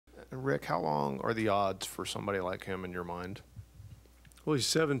And Rick, how long are the odds for somebody like him in your mind? Well, he's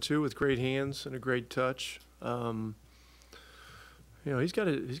 7'2" with great hands and a great touch. You know, he's got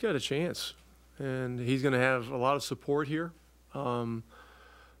a chance, and he's going to have a lot of support here. You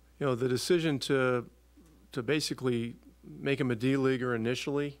know, the decision to basically make him a D-leaguer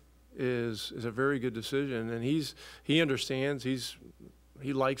initially is a very good decision, and he understands.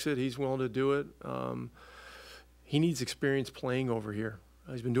 He likes it. He's willing to do it. He needs experience playing over here.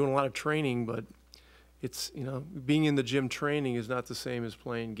 He's been doing a lot of training, but it's, you know, being in the gym training is not the same as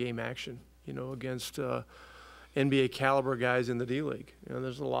playing game action, you know, against NBA caliber guys in the D-League. You know,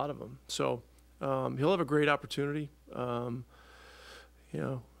 there's a lot of them. So he'll have a great opportunity. You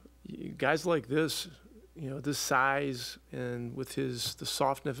know, guys like this, you know, this size and with the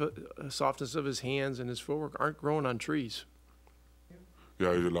softness of his hands and his footwork aren't growing on trees.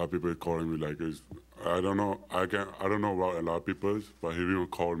 Yeah, there's a lot of people calling me like, I don't know about a lot of people, but he even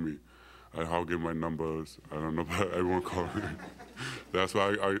called me. I'll give my numbers. I don't know, but everyone called me. That's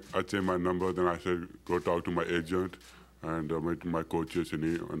why I changed my number. Then I said, go talk to my agent and my coaches in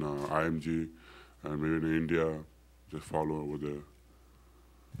IMG and maybe in India. Just follow over there.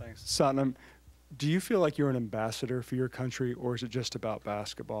 Thanks. Satnam, do you feel like you're an ambassador for your country, or is it just about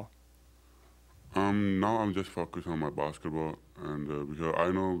basketball? Now I'm just focused on my basketball, and because I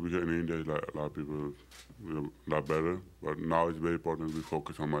know because in India, like a lot of people, a lot better. But now it's very important we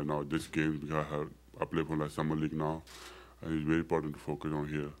focus on this game because I play for like summer league now, and it's very important to focus on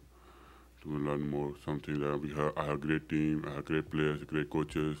here to learn more. Something that because I have a great team, I have great players, great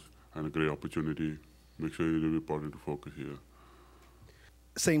coaches, and a great opportunity. Make sure it's really important to focus here.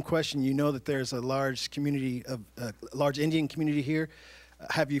 Same question. You know that there's a large community of large Indian community here.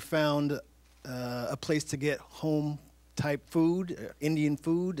 Have you found a place to get home type food, Indian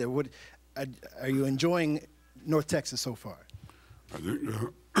food? Or what are you enjoying North Texas so far? I think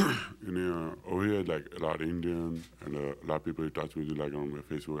over here, like a lot of Indian and a lot of people touch me like on my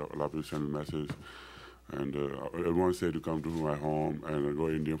Facebook. A lot of people send me messages, and everyone say to come to my home and go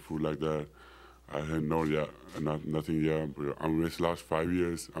Indian food like that. I had no yet, nothing yet. I'm this last 5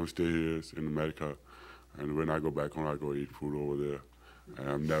 years. I'm still here in America, and when I go back home, I go eat food over there.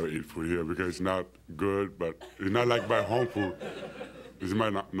 I've never eat food here because it's not good, but it's not like my home food. It's my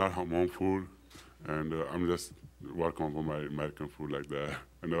not home food, and I'm just working for my American food like that.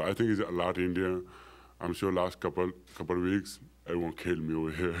 And I think it's a lot Indian. I'm sure last couple of weeks, everyone killed me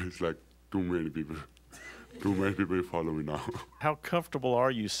over here. It's like too many people. Too many people follow me now. How comfortable are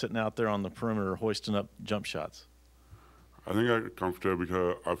you sitting out there on the perimeter hoisting up jump shots? I think I'm comfortable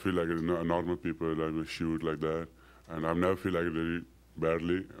because I feel like normal people like will shoot like that, and I've never feel like really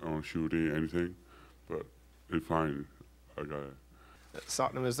badly on shooting anything, but it's fine. I got it.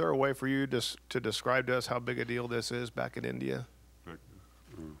 Satnam, is there a way for you to describe to us how big a deal this is back in India? Like,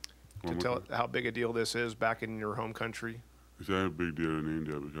 to tell how big a deal this is back in your home country? It's a big deal in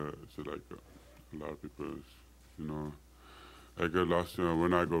India because it's like a lot of people, you know. Like last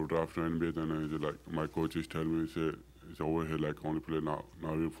when I go after NBA, then it's like my coaches tell me, say it's over here like only play now.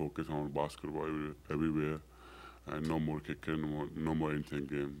 Now we focus on basketball everywhere, and no more kicking, no more anything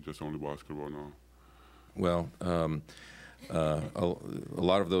game, just only basketball now. Well, a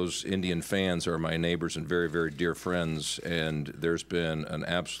lot of those Indian fans are my neighbors and very, very dear friends, and there's been an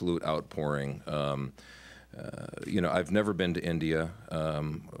absolute outpouring. You know, I've never been to India.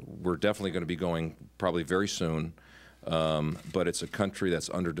 We're definitely going to be going probably very soon, but it's a country that's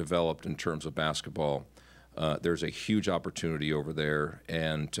underdeveloped in terms of basketball. There's a huge opportunity over there,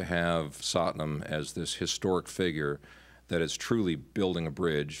 and to have Satnam as this historic figure that is truly building a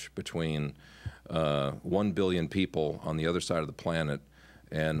bridge between 1 billion people on the other side of the planet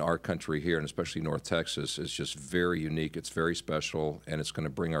and our country here, and especially North Texas, is just very unique. It's very special, and it's going to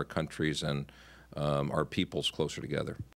bring our countries and our peoples closer together.